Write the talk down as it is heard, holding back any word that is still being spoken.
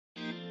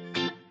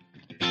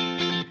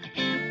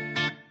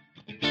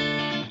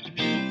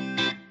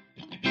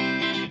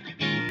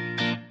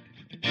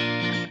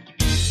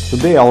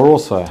Today,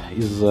 Alrosa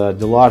is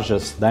the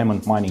largest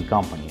diamond mining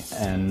company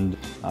and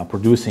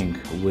producing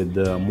with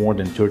more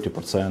than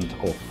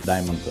 30% of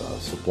diamond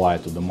supply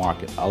to the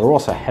market.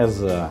 Alrosa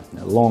has a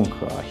long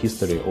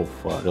history of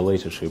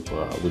relationship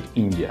with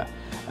India,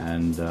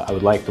 and I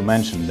would like to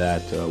mention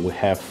that we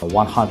have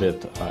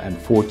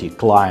 140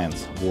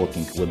 clients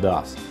working with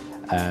us,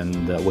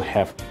 and we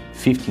have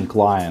 15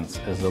 clients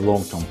as the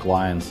long-term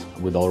clients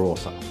with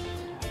Alrosa.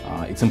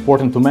 It's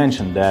important to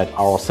mention that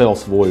our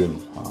sales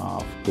volume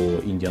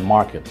to Indian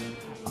market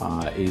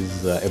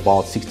is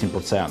about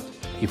 16%.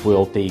 If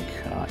we'll take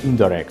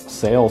indirect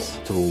sales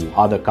through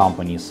other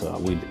companies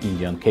with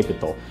Indian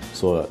capital,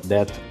 so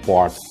that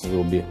part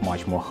will be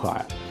much more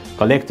higher.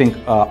 Collecting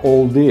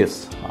all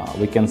this,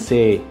 we can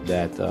say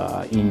that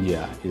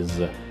India is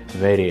a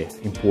very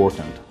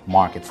important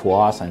market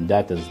for us, and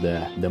that is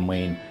the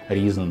main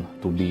reason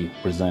to be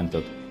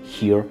presented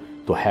here,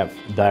 to have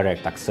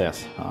direct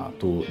access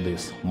to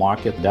this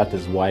market. That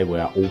is why we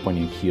are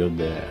opening here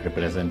the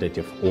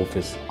representative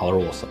office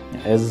Alrosa.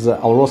 As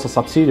Alrosa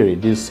subsidiary,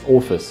 this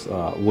office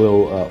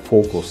will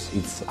focus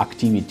its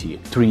activity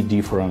three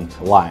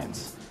different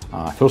lines.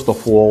 First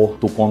of all,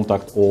 to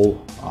contact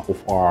all of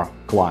our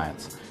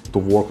clients, to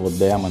work with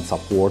them and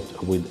support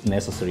with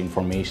necessary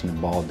information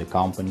about the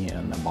company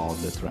and about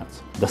the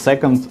trends. The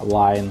second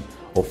line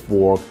of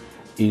work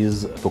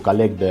is to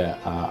collect the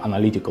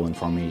analytical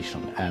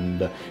information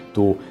and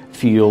to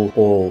feel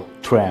all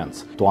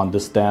trends, to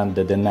understand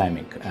the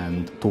dynamic,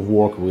 and to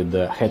work with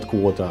the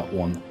headquarters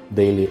on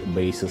daily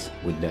basis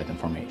with that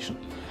information.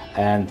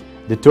 And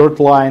the third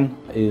line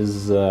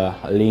is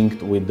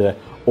linked with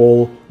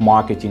all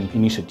marketing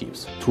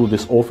initiatives. Through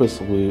this office,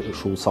 we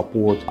should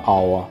support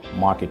our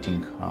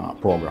marketing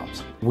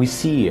programs. We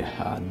see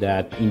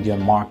that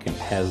Indian market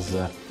has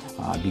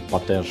big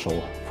potential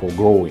for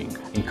growing.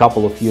 In a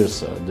couple of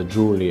years, the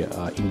jewelry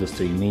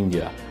industry in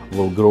India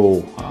will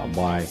grow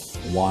by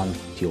 1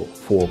 to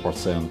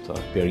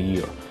 4% per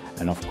year.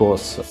 And of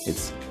course,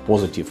 it's a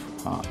positive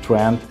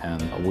trend,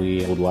 and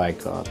we would like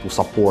to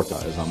support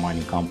as a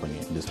mining company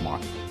in this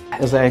market.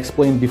 As I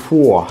explained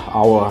before,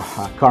 our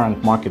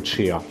current market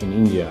share in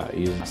India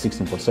is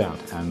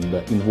 16%, and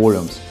in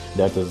volumes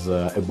that is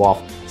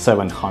above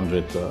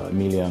 $700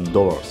 million.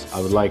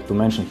 I would like to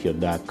mention here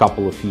that a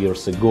couple of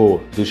years ago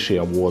this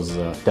share was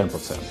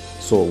 10%.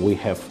 So we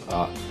have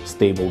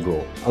stable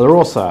growth.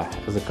 Alrosa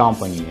as a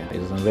company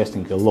is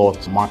investing a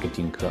lot in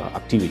marketing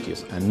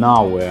activities, and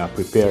now we are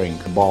preparing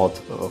about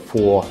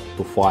 4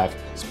 to 5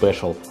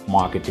 special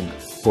marketing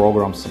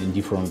programs in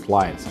different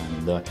lines,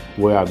 and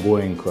we are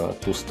going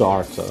to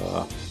start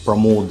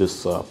promote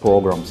these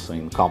programs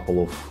in a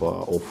couple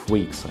of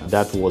weeks.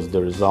 That was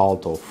the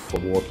result of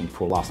working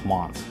for last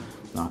month,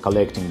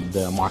 collecting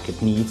the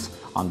market needs,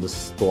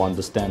 to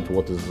understand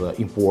what is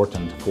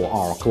important for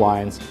our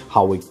clients,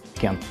 how we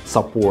can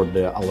support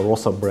the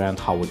Alrosa brand,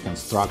 how we can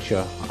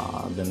structure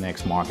the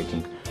next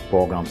marketing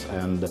programs.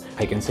 And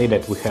I can say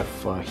that we have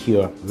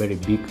here very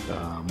big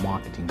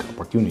marketing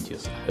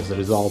opportunities. As a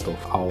result of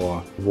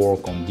our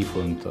work on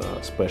different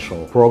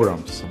special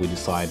programs, we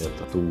decided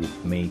to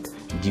make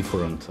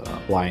different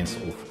lines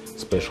of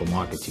special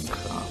marketing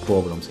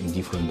programs in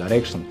different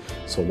directions.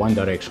 So one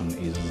direction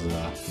is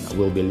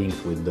will be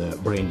linked with the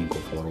branding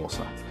of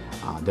Alrosa.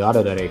 The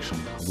other direction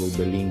will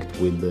be linked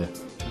with the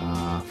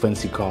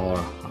fancy color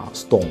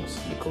stones,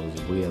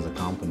 because we as a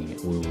company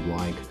we would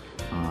like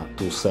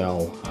to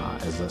sell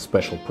as a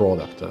special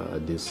product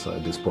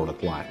this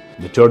product line.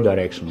 The third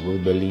direction will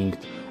be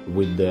linked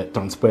with the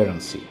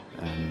transparency,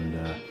 and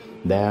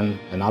then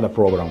another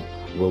program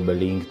will be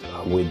linked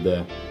with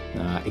the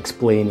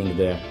explaining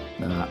the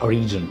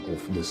origin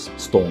of these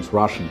stones,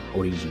 Russian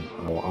origin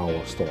of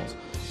our stones.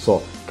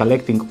 So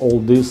collecting all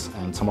this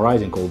and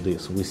summarizing all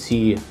this, we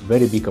see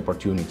very big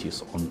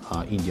opportunities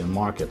on Indian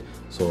market.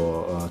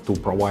 So to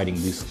providing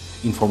this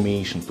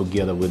information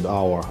together with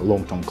our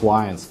long-term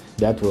clients,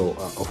 that will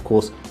of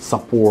course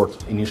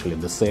support initially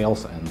the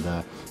sales and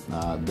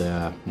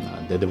the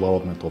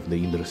development of the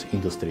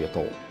industry at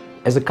all.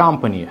 As a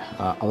company,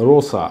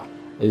 Alrosa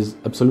is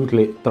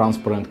absolutely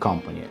transparent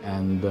company,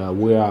 and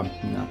we are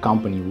a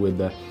company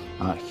with a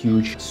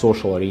huge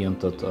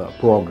social-oriented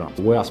program.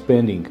 We are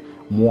spending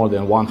more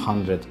than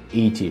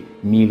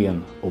 $180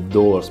 million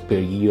per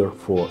year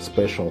for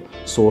special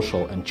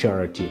social and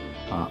charity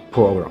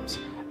programs,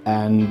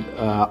 and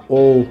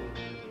all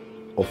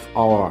of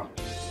our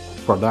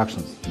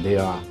productions, they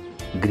are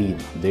green,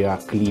 they are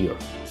clear,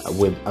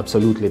 with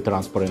absolutely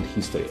transparent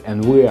history,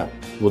 and we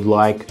would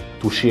like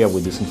to share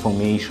with this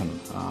information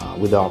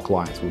with our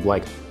clients. We'd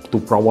like to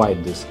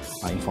provide this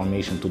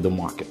information to the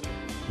market.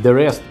 The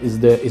rest is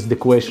the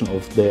question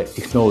of the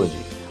technology.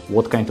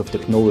 What kind of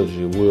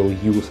technology we'll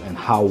use and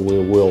how we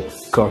will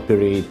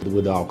cooperate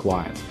with our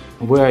clients.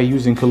 We are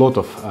using a lot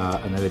of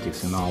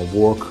analytics in our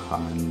work,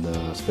 and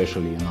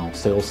especially in our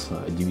sales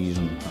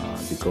division,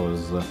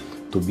 because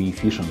to be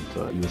efficient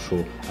you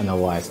should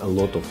analyze a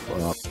lot of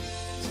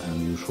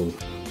and you should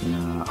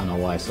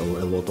analyze a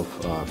lot of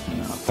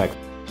facts.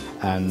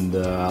 And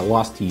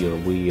last year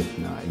we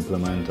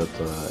implemented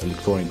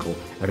electronic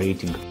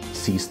rating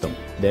system.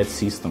 That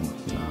system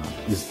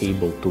is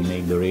able to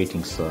make the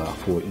ratings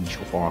for each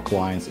of our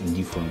clients in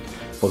different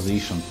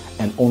positions,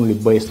 and only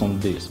based on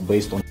this,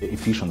 based on the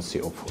efficiency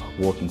of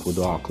working with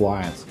our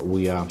clients,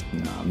 we are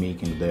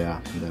making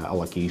the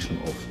allocation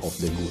of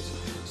the goods.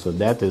 So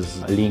that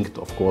is linked,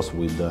 of course,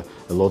 with a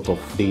lot of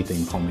data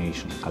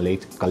information,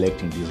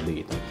 collecting this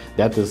data.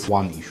 That is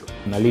one issue.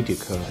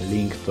 Analytic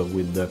linked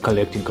with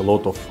collecting a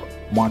lot of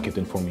market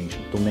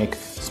information to make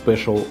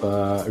special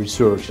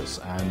researches.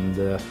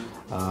 And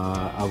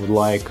I would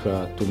like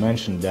to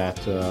mention that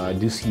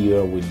this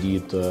year we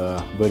did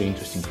very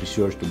interesting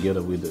research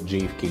together with the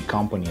JFK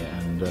company,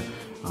 and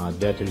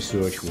that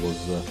research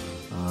was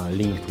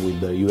linked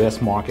with the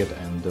US market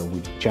and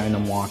with China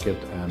market,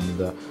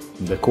 and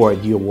the core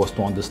idea was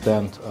to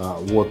understand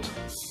what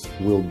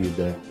will be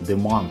the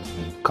demand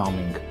in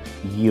coming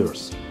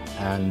years.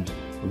 And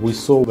we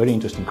saw very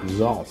interesting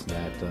results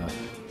that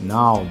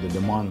now the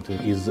demand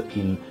is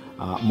in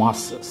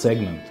mass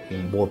segment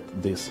in both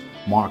these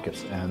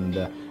markets,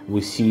 and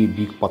we see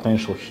big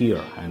potential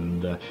here.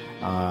 And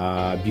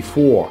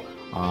before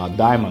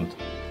diamond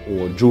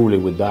or jewelry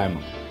with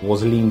diamond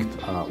was linked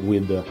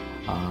with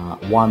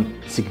one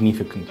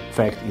significant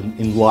fact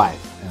in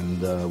life,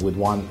 and with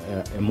one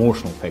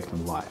emotional fact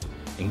in life,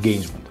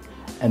 engagement.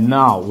 And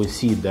now we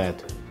see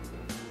that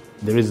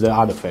there is the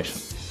other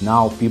fashion.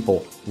 Now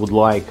people would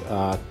like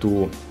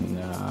to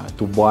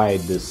buy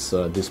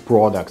these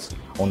products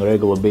on a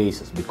regular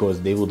basis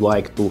because they would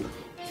like to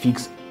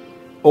fix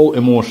all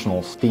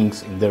emotional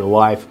things in their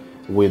life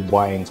with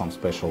buying some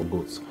special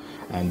goods.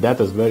 And that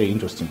is very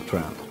interesting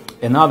trend.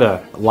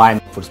 Another line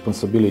of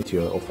responsibility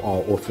of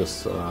our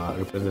office,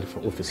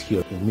 representative office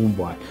here in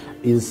Mumbai,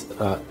 is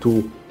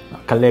to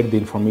collect the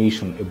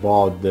information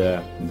about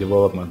the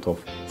development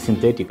of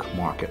synthetic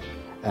market,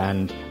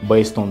 and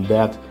based on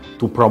that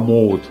to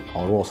promote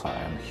Alrosa.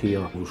 And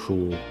here we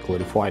should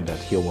clarify that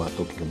here we are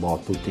talking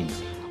about two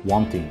things.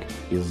 One thing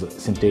is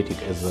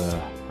synthetic as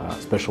a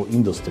special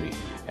industry,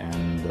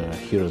 and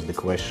here is the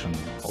question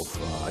of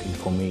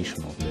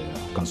information of the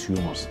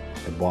consumers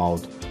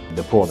about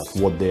the product,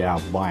 what they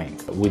are buying.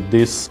 With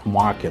this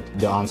market,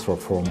 the answer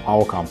from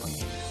our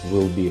company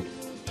will be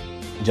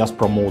just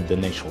promote the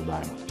natural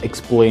diamond,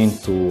 explain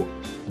to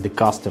the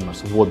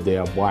customers what they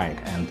are buying,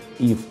 and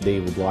if they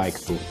would like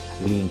to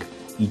link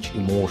each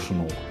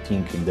emotional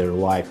thing in their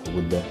life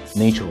with the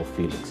natural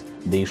feelings,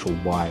 they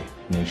should buy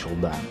natural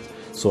diamonds.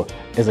 So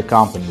as a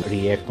company,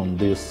 react on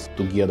this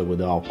together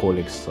with our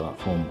colleagues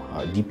from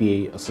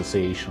DPA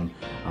Association,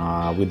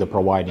 with the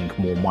providing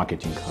more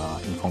marketing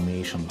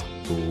information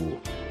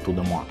to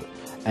the market.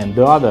 And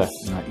the other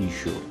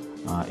issue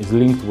is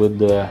linked with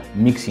the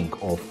mixing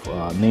of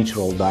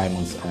natural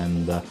diamonds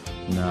and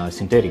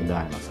synthetic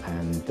diamonds,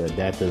 and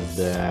that is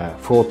the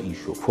fraud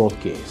issue, fraud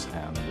case.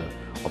 And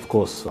of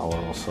course,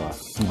 Alrosa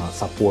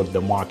support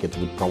the market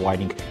with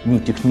providing new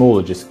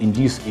technologies in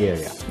this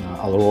area.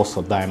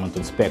 Alrosa Diamond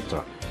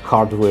Inspector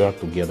hardware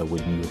together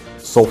with new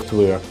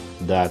software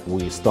that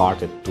we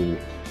started to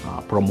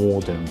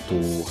promote and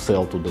to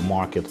sell to the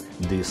market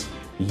this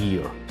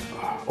year.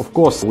 Of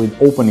course,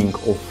 with opening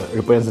of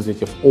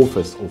representative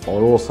office of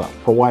Alrosa,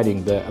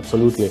 providing the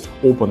absolutely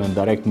open and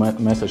direct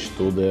message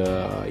to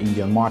the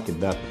Indian market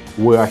that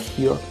we are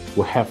here,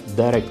 we have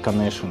direct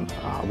connection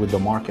with the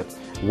market.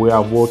 We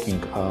are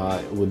working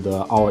with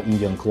our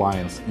Indian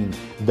clients in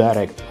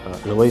direct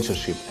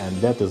relationship, and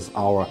that is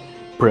our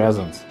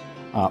presence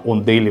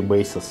on daily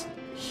basis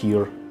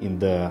here in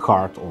the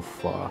heart of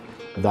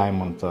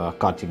diamond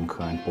cutting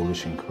and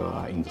polishing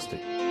industry.